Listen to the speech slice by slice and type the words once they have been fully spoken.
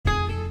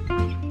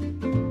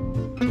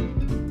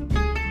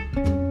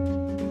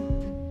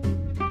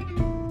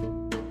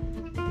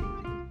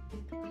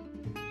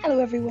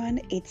everyone,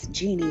 it's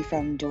Jeannie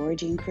from Dora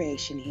Jean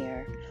Creation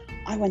here.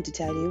 I want to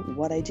tell you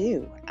what I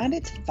do, and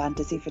it's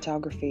fantasy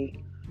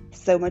photography.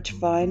 So much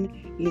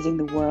fun using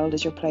the world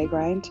as your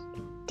playground.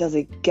 Does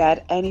it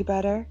get any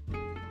better?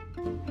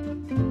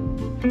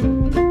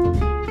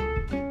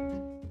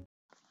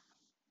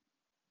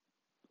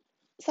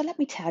 So let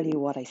me tell you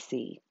what I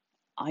see.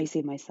 I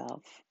see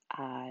myself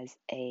as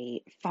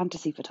a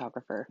fantasy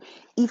photographer.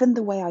 Even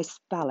the way I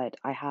spell it,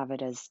 I have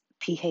it as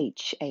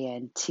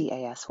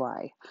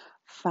Phantasy.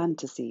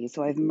 Fantasy.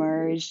 So I've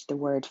merged the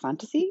word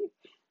fantasy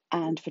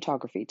and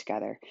photography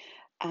together,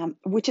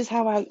 which is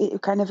how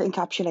it kind of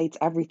encapsulates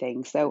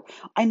everything. So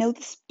I know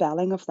the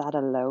spelling of that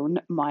alone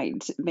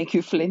might make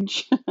you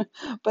flinch,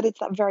 but it's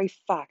that very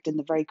fact and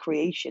the very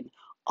creation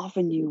of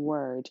a new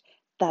word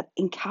that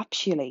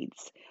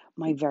encapsulates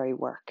my very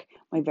work,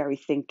 my very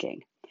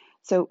thinking.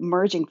 So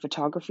merging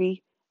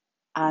photography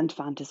and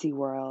fantasy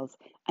worlds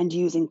and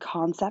using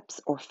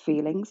concepts or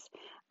feelings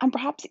and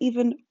perhaps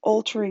even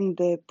altering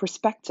the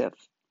perspective.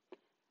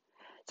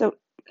 So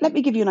let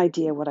me give you an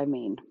idea what I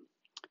mean.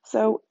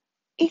 So,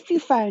 if you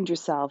found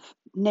yourself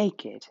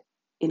naked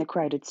in a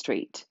crowded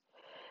street,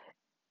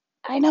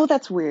 I know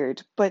that's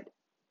weird, but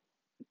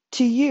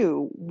to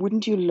you,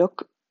 wouldn't you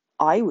look?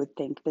 I would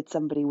think that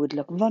somebody would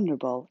look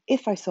vulnerable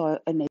if I saw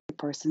a naked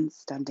person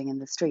standing in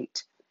the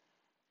street.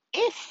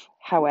 If,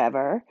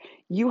 however,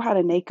 you had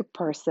a naked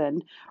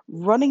person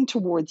running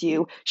towards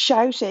you,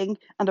 shouting,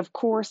 and of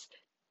course,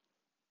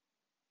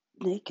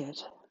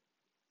 naked,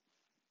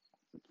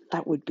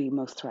 that would be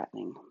most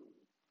threatening.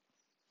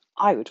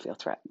 I would feel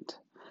threatened.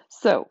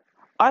 So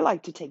I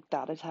like to take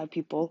that as how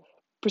people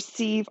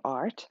perceive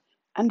art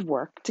and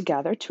work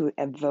together to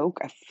evoke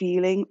a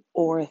feeling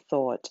or a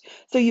thought.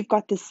 So you've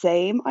got the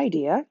same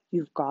idea,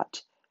 you've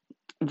got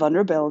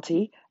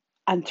vulnerability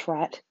and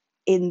threat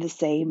in the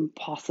same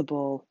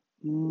possible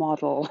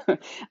model,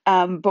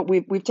 but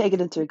we've taken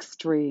it to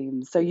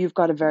extremes. So you've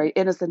got a very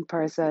innocent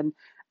person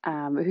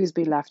who's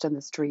been left on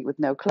the street with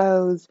no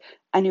clothes,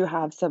 and you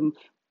have some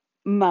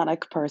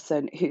manic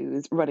person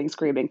who's running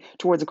screaming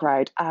towards a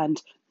crowd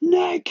and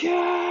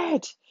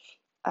naked.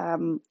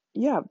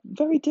 Yeah,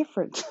 very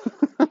different.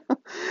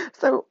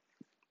 So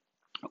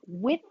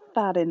with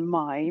that in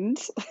mind,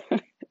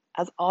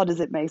 as odd as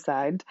it may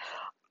sound,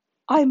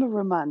 I'm a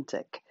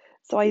romantic,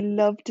 so I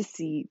love to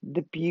see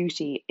the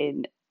beauty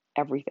in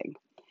everything,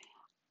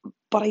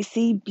 but I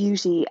see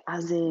beauty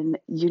as in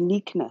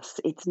uniqueness.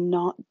 It's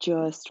not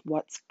just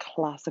what's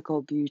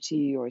classical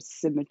beauty or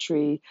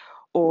symmetry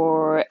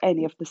or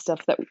any of the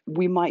stuff that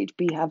we might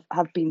be have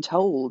been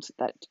told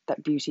that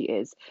beauty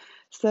is.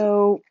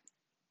 So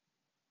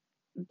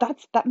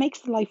that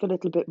makes life a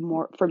little bit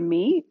more, for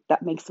me,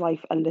 that makes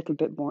life a little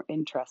bit more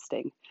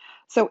interesting.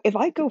 So if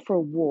I go for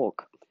a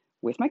walk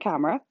with my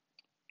camera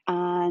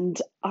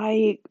and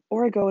I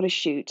go on a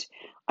shoot,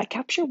 I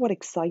capture what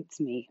excites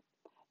me,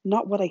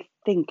 not what I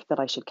think that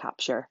I should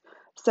capture.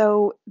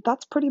 So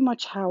that's pretty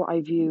much how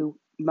I view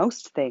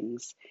most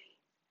things.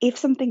 If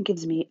something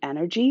gives me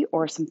energy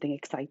or something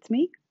excites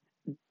me,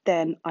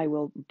 then I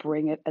will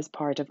bring it as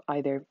part of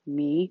either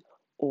me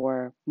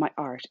or my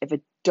art. If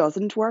it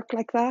doesn't work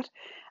like that,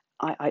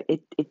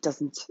 it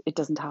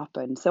doesn't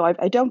happen. So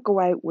I don't go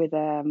out with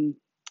a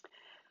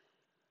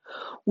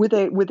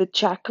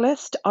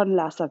checklist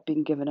unless I've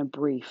been given a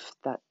brief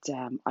that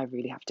I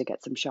really have to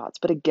get some shots.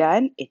 But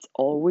again, it's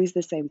always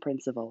the same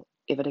principle.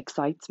 If it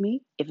excites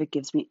me, if it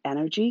gives me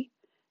energy,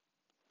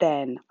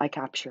 then I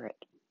capture it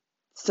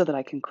so that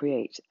I can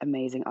create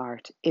amazing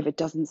art. If it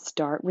doesn't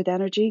start with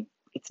energy,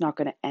 it's not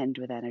going to end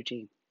with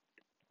energy.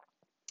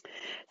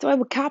 So I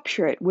will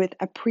capture it with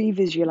a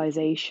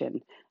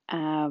pre-visualization.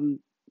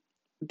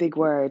 Big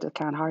word, I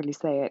can't hardly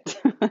say it.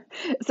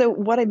 So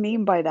what I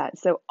mean by that,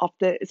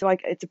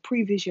 it's a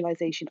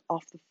pre-visualization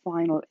of the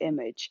final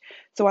image.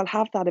 So I'll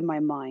have that in my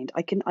mind.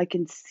 I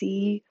can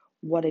see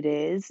what it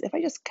is if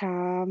I just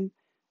calm,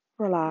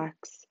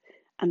 relax,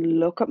 and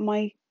look at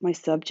my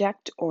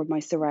subject or my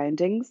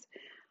surroundings.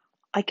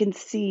 I can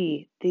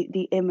see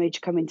the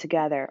image coming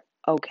together.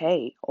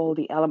 Okay, all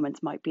the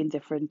elements might be in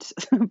different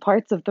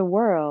parts of the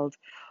world,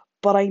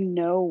 but I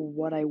know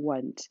what I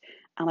want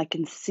and I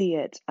can see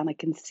it and I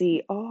can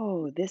see,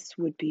 oh, this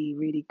would be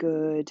really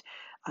good.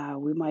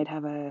 We might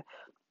have and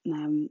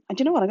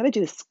you know what? I'm going to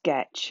do a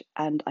sketch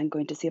and I'm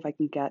going to see if I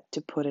can get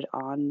to put it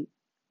on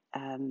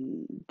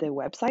the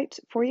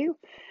website for you,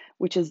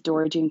 which is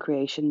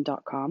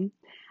dorajeancreation.com.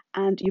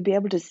 And you'll be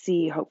able to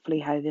see hopefully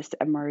how this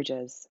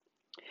emerges.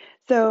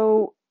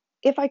 So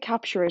if I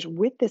capture it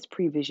with this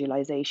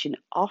pre-visualization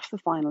of the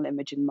final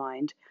image in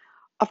mind,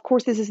 of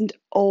course, this isn't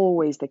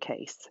always the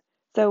case.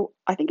 So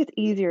I think it's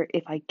easier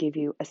if I give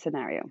you a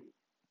scenario.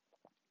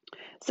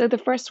 So the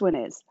first one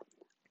is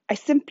I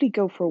simply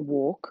go for a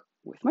walk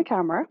with my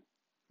camera,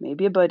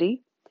 maybe a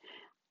buddy,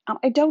 and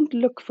I don't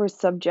look for a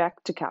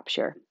subject to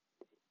capture.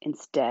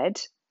 Instead,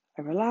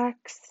 I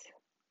relax,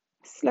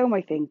 slow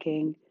my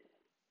thinking,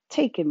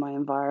 take in my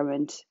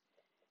environment,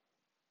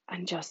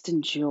 and just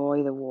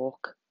enjoy the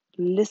walk.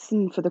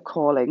 Listen for the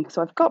calling.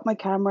 So I've got my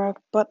camera,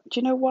 but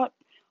do you know what?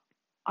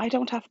 I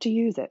don't have to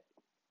use it.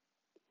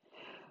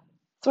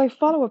 So I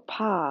follow a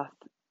path.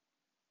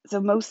 So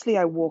mostly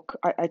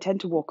I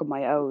tend to walk on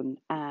my own.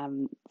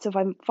 So if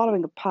I'm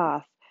following a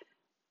path,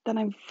 then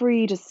I'm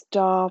free to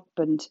stop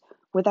and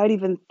without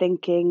even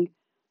thinking,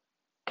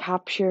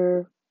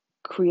 capture,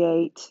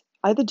 create,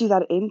 either do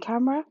that in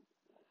camera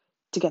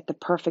to get the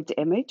perfect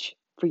image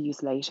for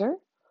use later,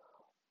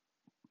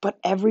 but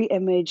every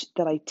image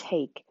that I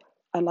take,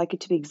 I like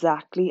it to be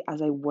exactly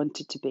as I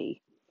want it to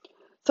be.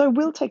 So I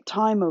will take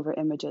time over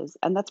images,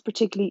 and that's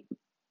particularly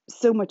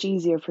so much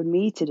easier for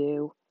me to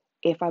do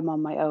if I'm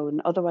on my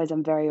own. Otherwise,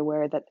 I'm very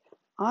aware that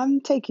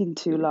I'm taking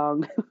too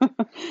long.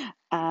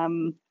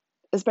 um,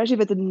 Especially if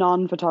it's a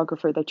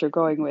non-photographer that you're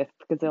going with,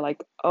 because they're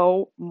like,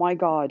 "Oh my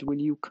God, will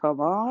you come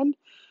on?"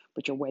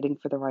 But you're waiting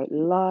for the right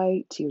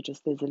light. You're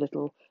just there's a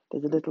little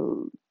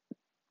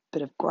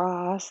bit of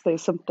grass,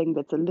 there's something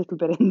that's a little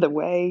bit in the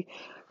way.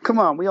 Come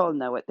on, we all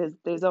know it.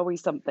 There's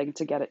always something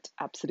to get it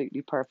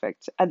absolutely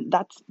perfect. And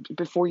that's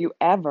before you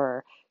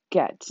ever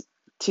get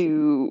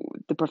to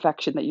the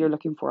perfection that you're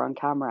looking for on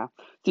camera.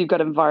 So you've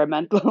got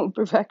environmental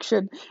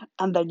perfection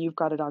and then you've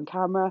got it on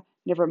camera.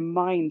 Never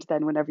mind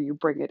then whenever you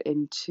bring it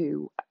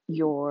into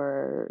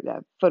your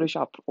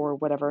Photoshop or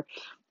whatever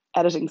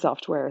editing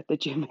software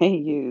that you may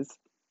use.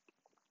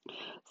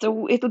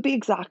 So it'll be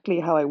exactly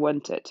how I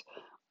want it.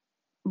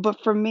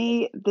 But for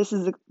me, this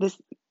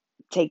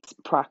takes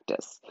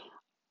practice.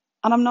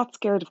 And I'm not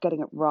scared of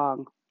getting it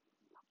wrong.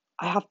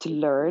 I have to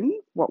learn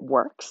what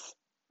works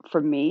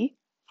for me,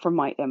 for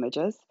my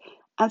images.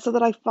 And so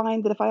that I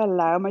find that if I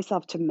allow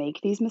myself to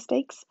make these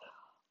mistakes,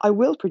 I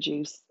will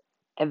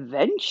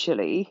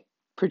eventually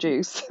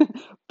produce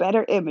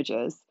better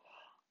images.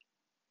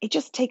 It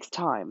just takes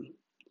time.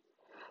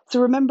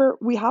 So remember,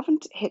 we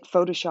haven't hit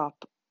Photoshop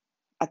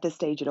at this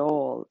stage at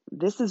all.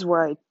 This is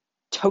where I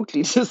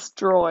totally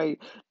destroy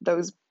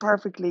those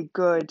perfectly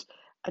good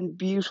and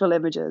beautiful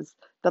images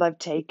that I've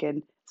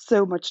taken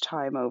so much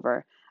time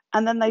over.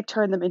 And then they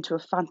turn them into a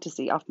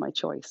fantasy of my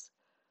choice.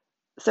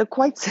 So,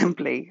 quite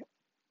simply,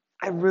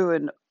 I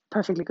ruin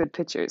perfectly good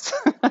pictures.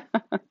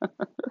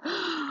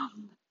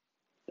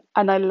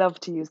 And I love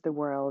to use the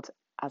world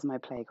as my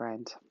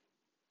playground.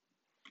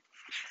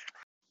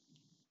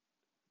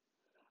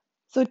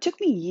 So it took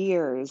me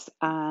years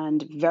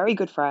and very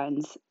good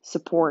friends,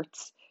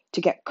 supports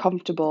to get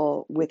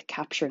comfortable with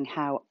capturing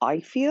how I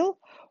feel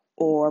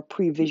or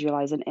pre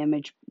visualize an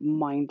image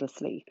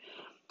mindlessly.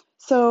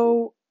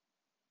 So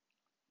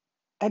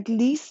at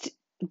least,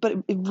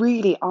 but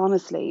really,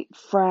 honestly,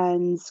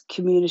 friends,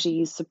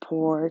 communities,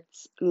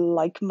 supports,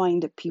 like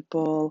minded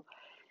people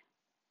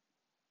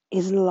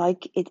is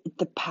like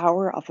the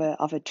power of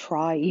a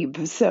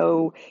tribe.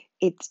 So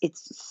it's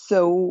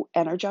so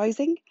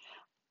energizing,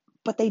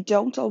 but they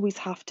don't always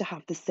have to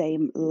have the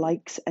same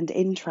likes and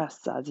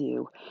interests as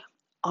you.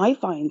 I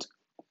find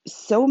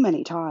so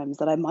many times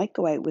that I might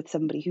go out with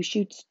somebody who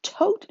shoots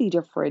totally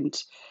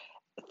different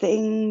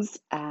things.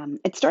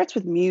 It starts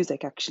with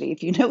music, actually.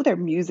 If you know their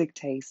music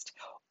taste,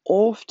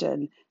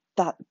 often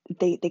that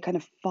they kind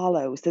of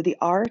follow. So the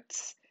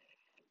arts,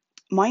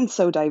 mine's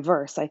so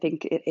diverse. I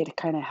think it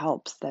kind of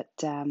helps that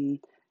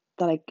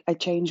I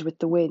change with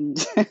the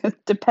wind,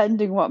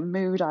 depending what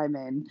mood I'm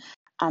in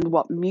and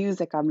what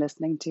music I'm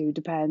listening to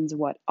depends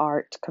what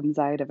art comes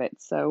out of it.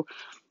 So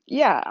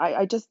yeah,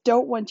 I just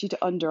don't want you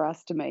to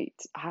underestimate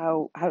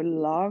how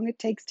long it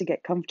takes to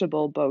get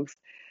comfortable both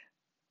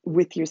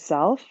with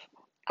yourself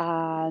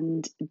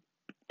and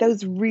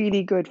those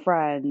really good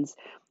friends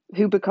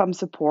who become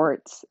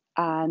supports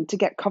and to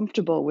get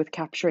comfortable with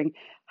capturing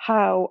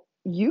how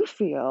you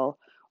feel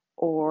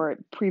or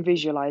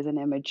pre-visualize an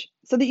image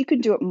so that you can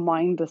do it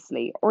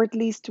mindlessly or at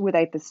least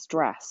without the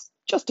stress,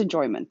 just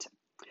enjoyment.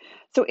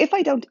 So if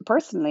I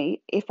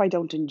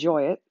don't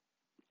enjoy it,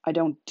 I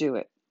don't do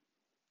it.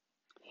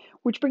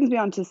 Which brings me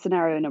on to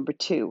scenario number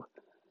two.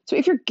 So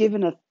if you're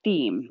given a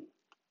theme,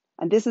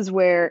 and this is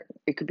where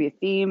it could be a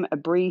theme, a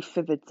brief,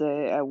 if it's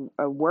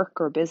a work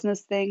or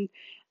business thing,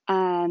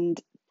 and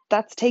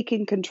that's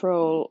taking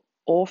control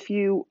off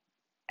you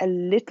a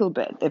little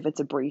bit if it's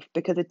a brief,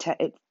 because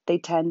they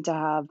tend to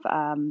have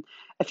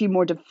a few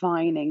more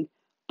defining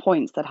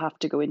points that have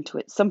to go into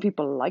it. Some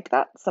people like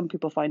that, some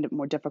people find it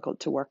more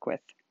difficult to work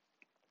with.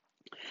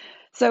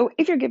 So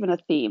if you're given a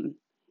theme,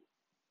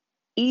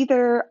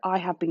 either I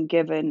have been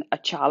given a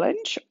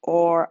challenge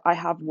or I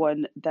have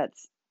one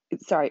that's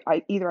sorry,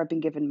 I've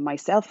been given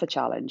myself a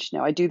challenge.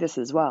 Now I do this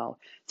as well.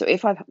 So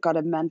if I've got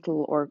a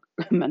mental or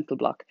mental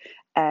block,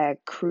 a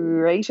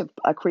creative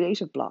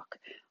block,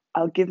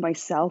 I'll give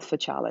myself a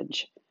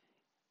challenge.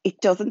 It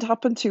doesn't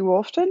happen too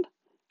often,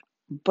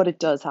 but it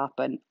does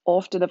happen.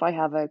 Often if I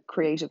have a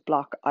creative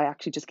block, I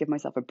actually just give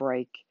myself a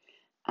break,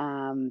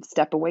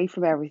 step away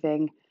from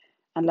everything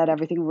and let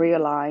everything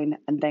realign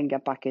and then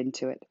get back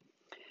into it.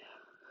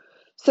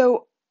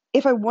 So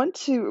if I want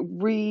to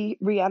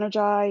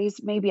re-energize,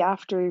 maybe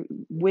after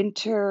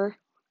winter,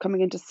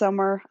 coming into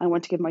summer, I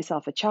want to give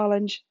myself a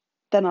challenge,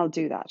 then I'll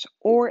do that.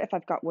 Or if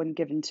I've got one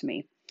given to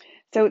me.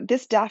 So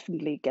this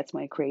definitely gets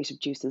my creative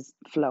juices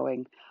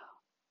flowing.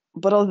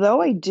 But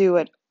although I do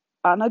it,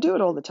 and I do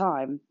it all the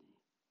time,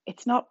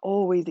 it's not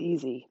always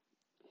easy.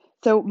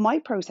 So my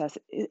process,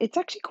 it's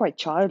actually quite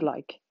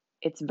childlike.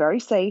 It's very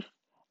safe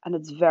and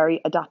it's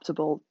very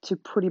adaptable to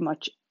pretty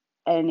much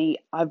any.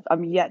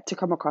 I'm yet to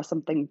come across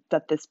something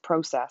that this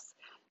process,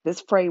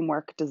 this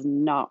framework does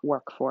not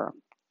work for.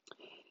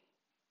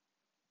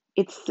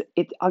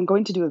 I'm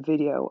going to do a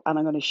video and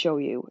I'm going to show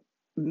you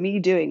me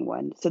doing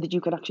one so that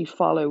you can actually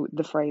follow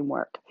the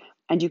framework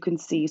and you can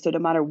see. So no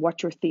matter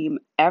what your theme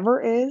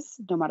ever is,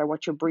 no matter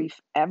what your brief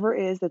ever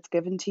is that's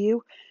given to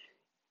you,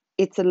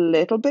 it's a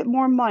little bit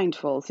more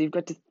mindful. So you've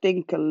got to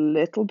think a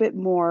little bit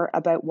more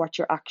about what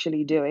you're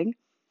actually doing,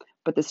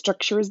 but the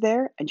structure is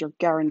there and you're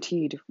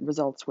guaranteed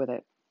results with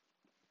it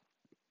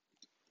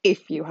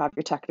if you have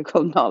your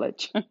technical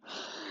knowledge.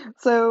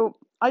 So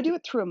I do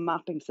it through a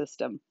mapping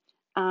system,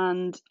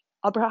 and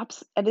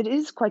and it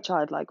is quite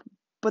childlike,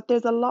 but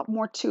there's a lot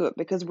more to it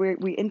because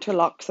we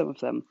interlock some of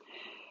them.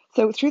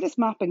 So through this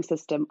mapping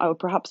system, I will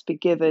perhaps be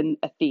given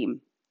a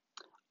theme.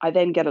 I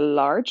then get a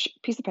large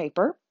piece of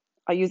paper.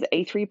 I use an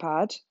A3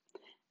 pad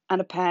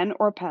and a pen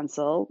or a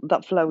pencil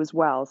that flows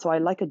well. So I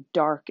like a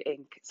dark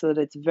ink so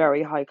that it's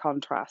very high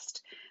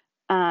contrast.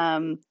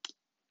 Um,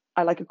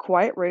 I like a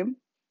quiet room,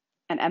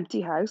 an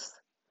empty house.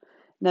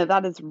 Now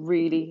that is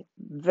really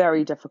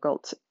very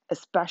difficult,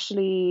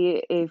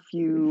 especially if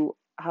you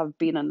have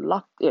been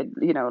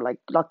like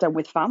locked down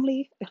with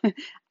family,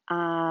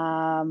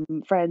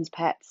 friends,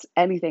 pets,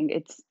 anything.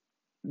 It's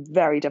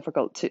very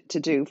difficult to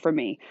do for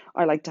me.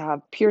 I like to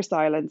have pure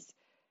silence,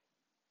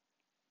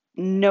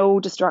 no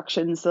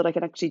distractions, so that I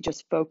can actually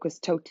just focus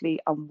totally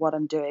on what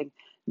I'm doing,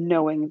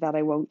 knowing that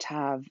I won't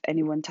have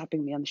anyone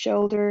tapping me on the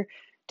shoulder,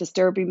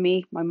 disturbing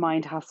me. My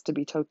mind has to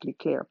be totally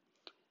clear.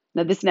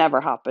 Now, this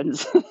never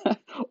happens,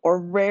 or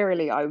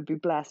rarely I would be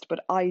blessed,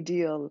 but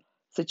ideal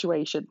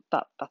situation,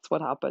 that's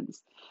what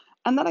happens.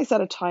 And then I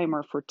set a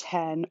timer for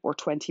 10 or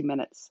 20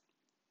 minutes.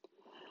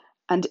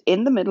 And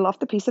in the middle of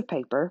the piece of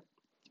paper,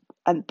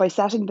 and by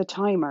setting the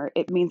timer,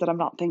 it means that I'm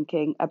not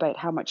thinking about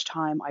how much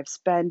time I've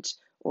spent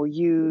or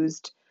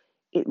used.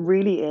 It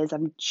really is,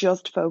 I'm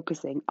just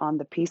focusing on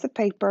the piece of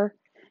paper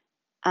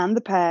and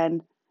the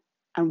pen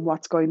and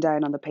what's going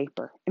down on the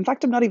paper. In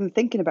fact, I'm not even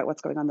thinking about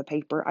what's going on the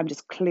paper. I'm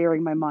just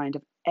clearing my mind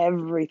of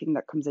everything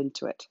that comes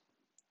into it.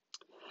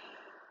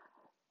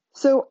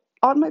 So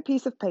on my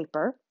piece of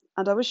paper,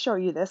 and I will show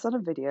you this on a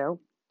video,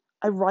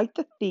 I write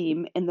the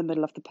theme in the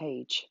middle of the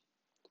page.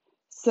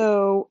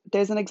 So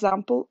there's an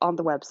example on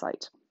the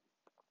website.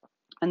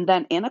 And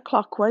then in a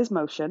clockwise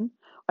motion,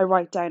 I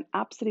write down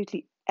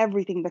absolutely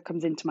everything that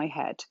comes into my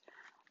head.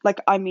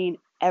 Like, I mean,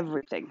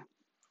 everything.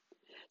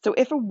 So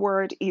if a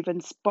word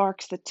even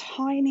sparks the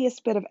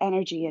tiniest bit of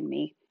energy in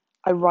me,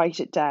 I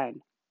write it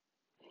down.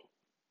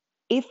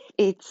 If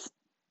it's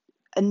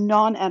a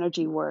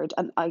non-energy word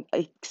and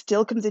it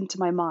still comes into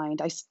my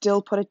mind, I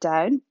still put it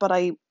down, but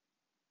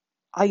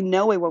I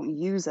know I won't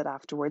use it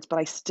afterwards, but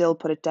I still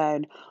put it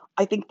down.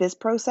 I think this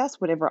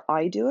process, whenever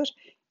I do it,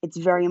 it's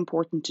very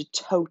important to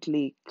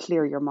totally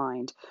clear your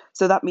mind.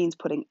 So that means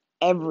putting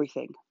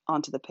everything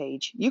onto the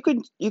page. You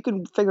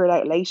can figure it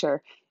out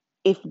later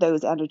if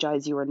those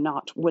energize you or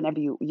not whenever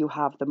you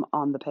have them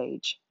on the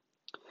page.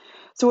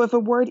 So if a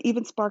word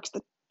even sparks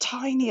the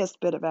tiniest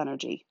bit of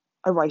energy,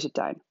 I write it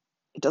down.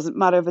 It doesn't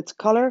matter if it's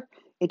color,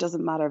 it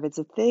doesn't matter if it's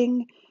a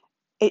thing,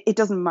 it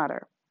doesn't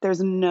matter.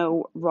 There's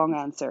no wrong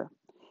answer.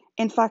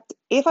 In fact,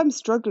 if I'm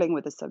struggling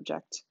with a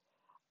subject,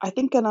 I'll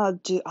think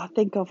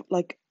of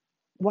like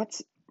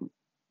what's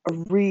a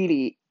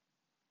really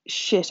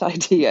shit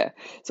idea.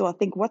 So I'll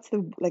think what's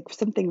the like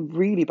something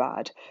really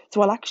bad.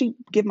 So I'll actually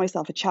give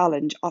myself a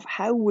challenge of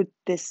how would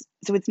this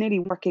so it's nearly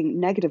working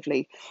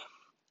negatively,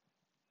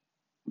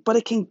 but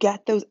it can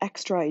get those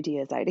extra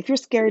ideas out. If you're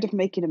scared of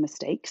making a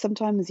mistake,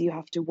 sometimes you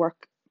have to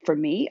work for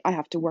me, I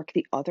have to work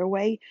the other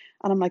way.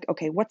 And I'm like,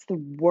 okay, what's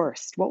the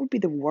worst? What would be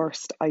the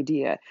worst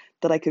idea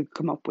that I could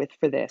come up with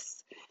for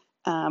this?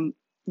 Um,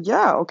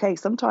 yeah, okay,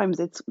 sometimes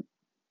it's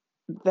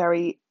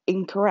very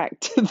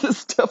incorrect, the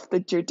stuff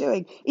that you're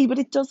doing, but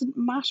it doesn't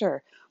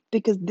matter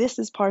because this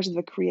is part of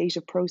the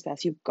creative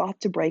process. You've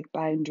got to break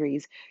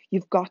boundaries,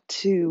 you've got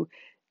to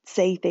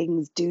say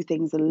things, do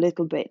things a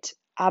little bit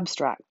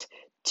abstract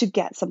to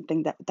get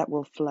something that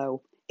will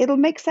flow. It'll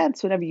make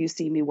sense whenever you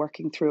see me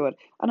working through it.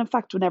 And in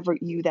fact, whenever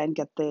you then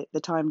get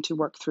the time to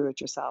work through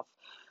it yourself.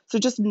 So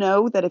just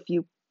know that if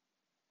you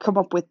come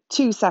up with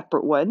two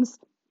separate ones,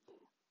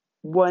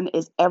 one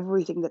is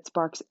everything that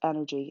sparks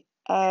energy,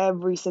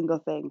 every single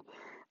thing.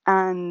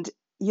 And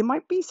you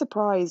might be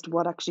surprised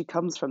what actually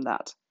comes from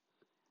that.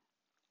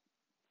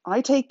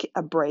 I take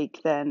a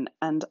break then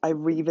and I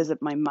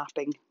revisit my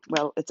mapping.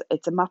 Well,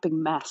 it's a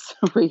mapping mess,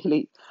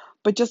 really.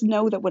 But just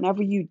know that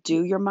whenever you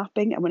do your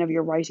mapping and whenever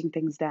you're writing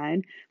things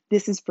down,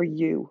 this is for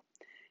you.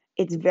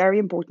 It's very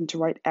important to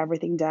write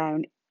everything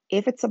down.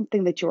 If it's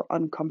something that you're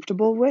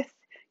uncomfortable with,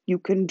 you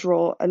can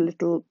draw a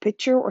little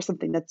picture or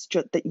something that's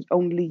just that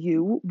only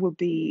you will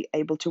be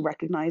able to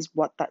recognize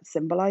what that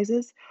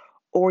symbolizes,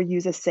 or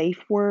use a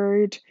safe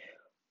word,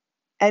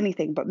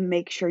 anything, but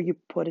make sure you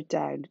put it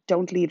down.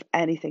 Don't leave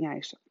anything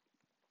out.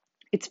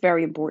 It's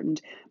very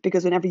important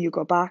because whenever you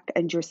go back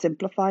and you're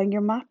simplifying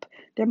your map,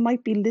 there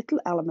might be little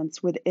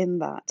elements within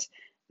that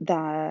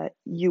that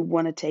you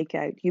want to take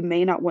out. You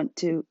may not want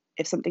to,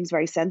 if something's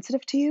very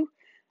sensitive to you,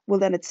 well,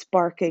 then it's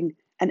sparking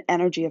an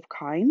energy of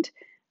kind.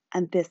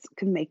 And this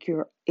can make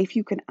if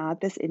you can add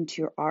this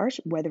into your art,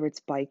 whether it's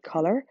by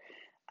color,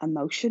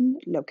 emotion,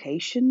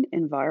 location,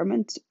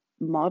 environment,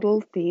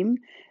 model, theme,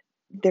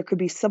 there could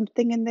be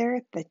something in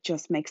there that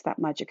just makes that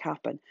magic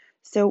happen.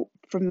 So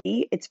for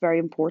me, it's very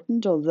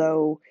important,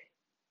 although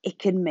it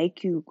can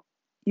make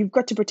you've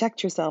got to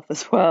protect yourself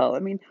as well. I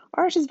mean,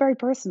 art is very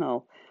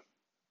personal.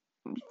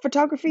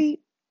 Photography,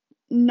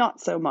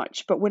 not so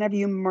much, but whenever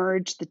you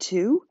merge the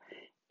two,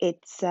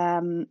 it's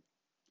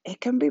it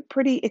can be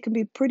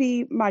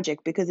pretty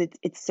magic because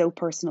it's so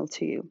personal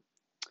to you.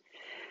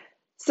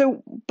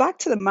 So back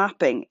to the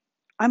mapping.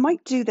 I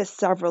might do this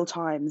several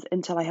times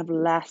until I have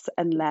less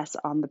and less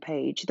on the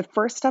page. The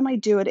first time I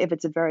do it, if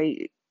it's a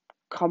very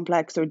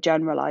complex or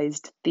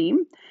generalized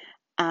theme,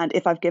 and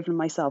if I've given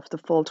myself the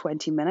full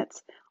 20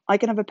 minutes, I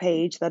can have a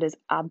page that is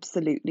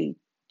absolutely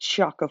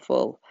chock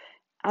full.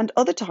 And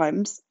other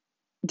times,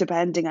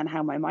 depending on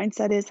how my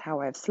mindset is, how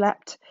I've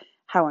slept,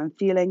 how I'm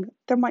feeling,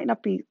 there might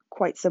not be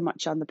quite so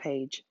much on the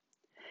page.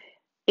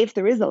 If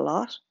there is a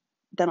lot,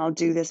 then I'll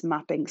do this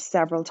mapping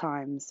several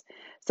times.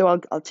 So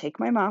I'll take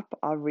my map,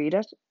 I'll read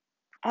it,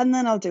 and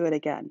then I'll do it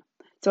again.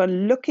 So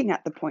I'm looking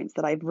at the points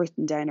that I've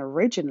written down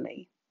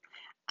originally,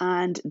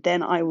 and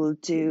then I will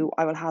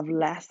have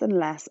less and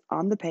less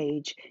on the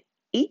page,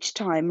 each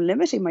time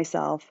limiting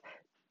myself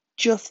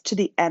just to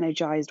the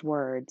energized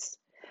words.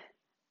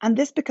 And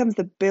this becomes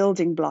the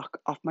building block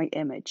of my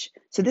image.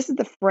 So this is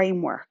the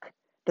framework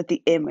that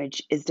the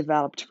image is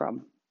developed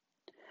from.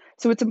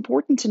 So it's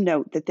important to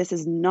note that this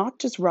is not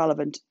just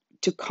relevant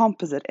to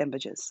composite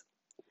images.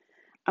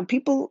 And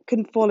people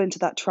can fall into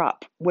that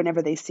trap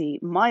whenever they see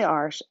my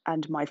art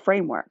and my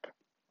framework.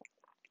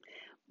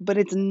 But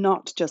it's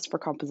not just for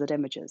composite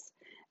images.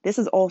 This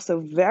is also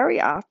very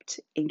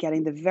apt in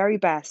getting the very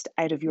best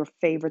out of your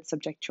favorite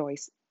subject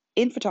choice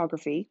in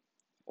photography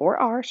or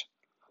art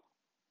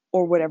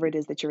or whatever it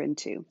is that you're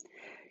into.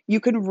 You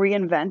can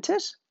reinvent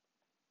it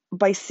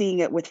by seeing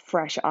it with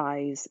fresh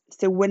eyes.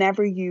 So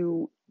whenever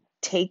you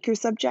take your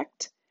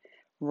subject,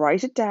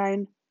 write it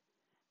down,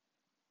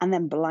 and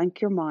then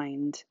blank your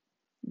mind,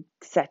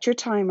 set your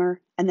timer,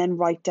 and then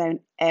write down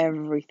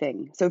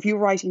everything. So if you're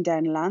writing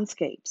down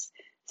landscapes,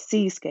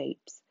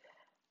 seascapes,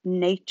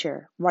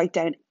 nature, write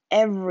down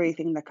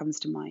everything that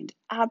comes to mind,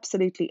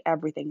 absolutely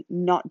everything,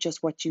 not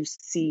just what you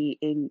see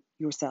in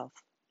yourself.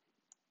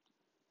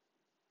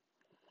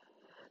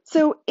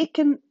 So it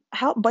can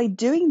help, by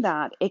doing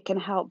that, it can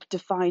help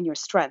define your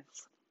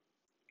strengths.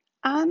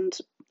 And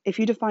if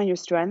you define your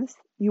strengths,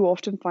 you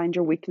often find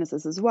your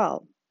weaknesses as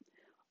well.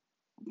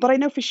 But I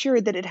know for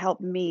sure that it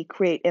helped me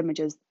create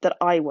images that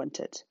I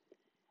wanted.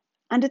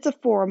 And it's a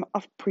form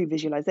of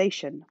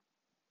pre-visualization.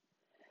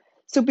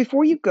 So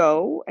before you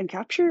go and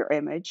capture your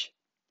image,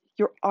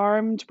 you're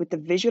armed with the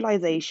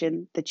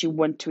visualization that you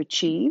want to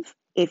achieve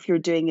if you're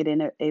doing it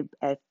in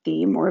a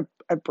theme or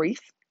a brief.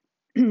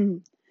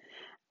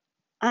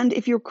 And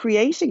if you're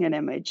creating an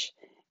image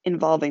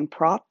involving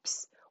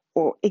props,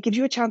 or it gives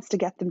you a chance to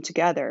get them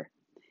together,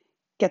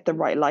 get the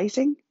right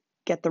lighting,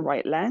 get the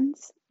right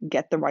lens,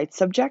 get the right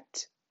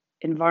subject,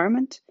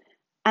 environment,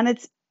 and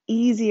it's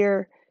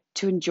easier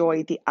to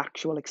enjoy the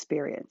actual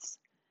experience.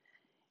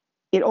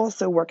 It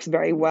also works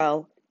very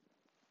well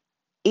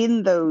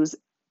in those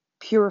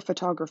pure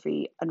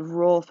photography and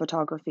raw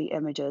photography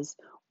images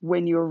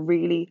when you're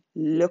really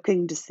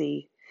looking to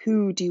see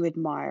who do you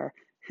admire,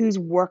 whose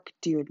work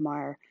do you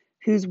admire,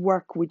 whose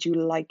work would you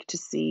like to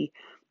see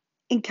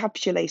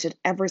encapsulated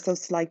ever so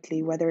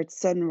slightly, whether it's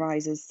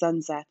sunrises,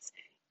 sunsets,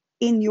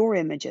 in your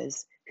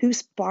images. Who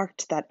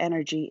sparked that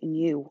energy in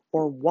you,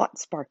 or what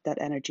sparked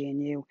that energy in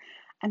you?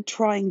 And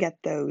try and get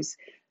those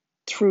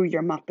through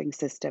your mapping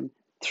system,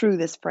 through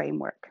this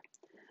framework.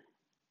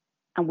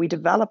 And we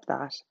develop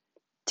that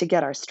to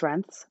get our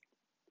strengths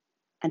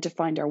and to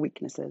find our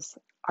weaknesses.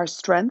 Our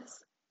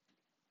strengths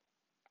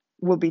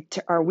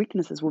our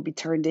weaknesses will be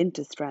turned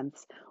into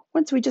strengths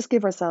once we just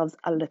give ourselves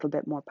a little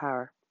bit more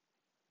power.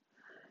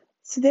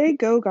 So there you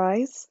go,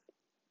 guys.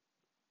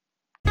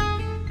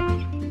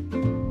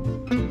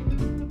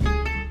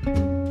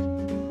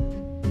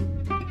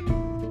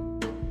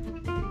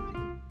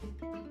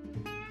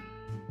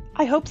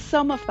 I hope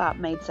some of that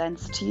made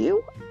sense to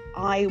you.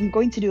 I'm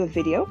going to do a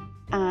video,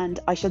 and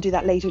I shall do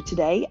that later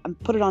today and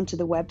put it onto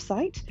the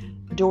website,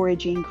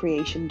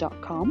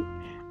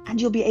 dorajeancreation.com,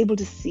 and you'll be able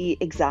to see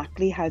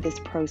exactly how this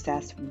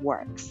process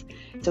works.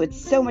 So it's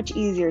so much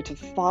easier to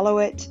follow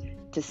it,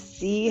 to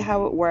see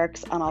how it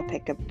works, and I'll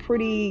pick a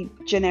pretty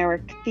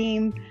generic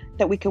theme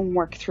that we can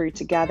work through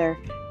together,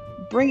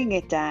 bringing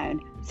it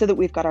down so that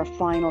we've got our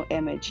final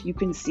image. You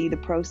can see the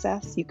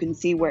process, you can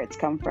see where it's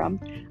come from,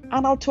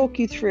 and I'll talk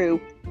you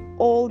through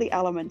all the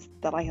elements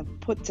that I have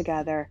put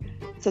together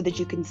so that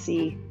you can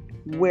see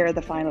where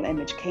the final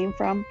image came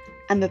from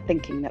and the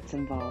thinking that's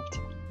involved.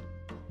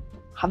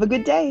 Have a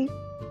good day.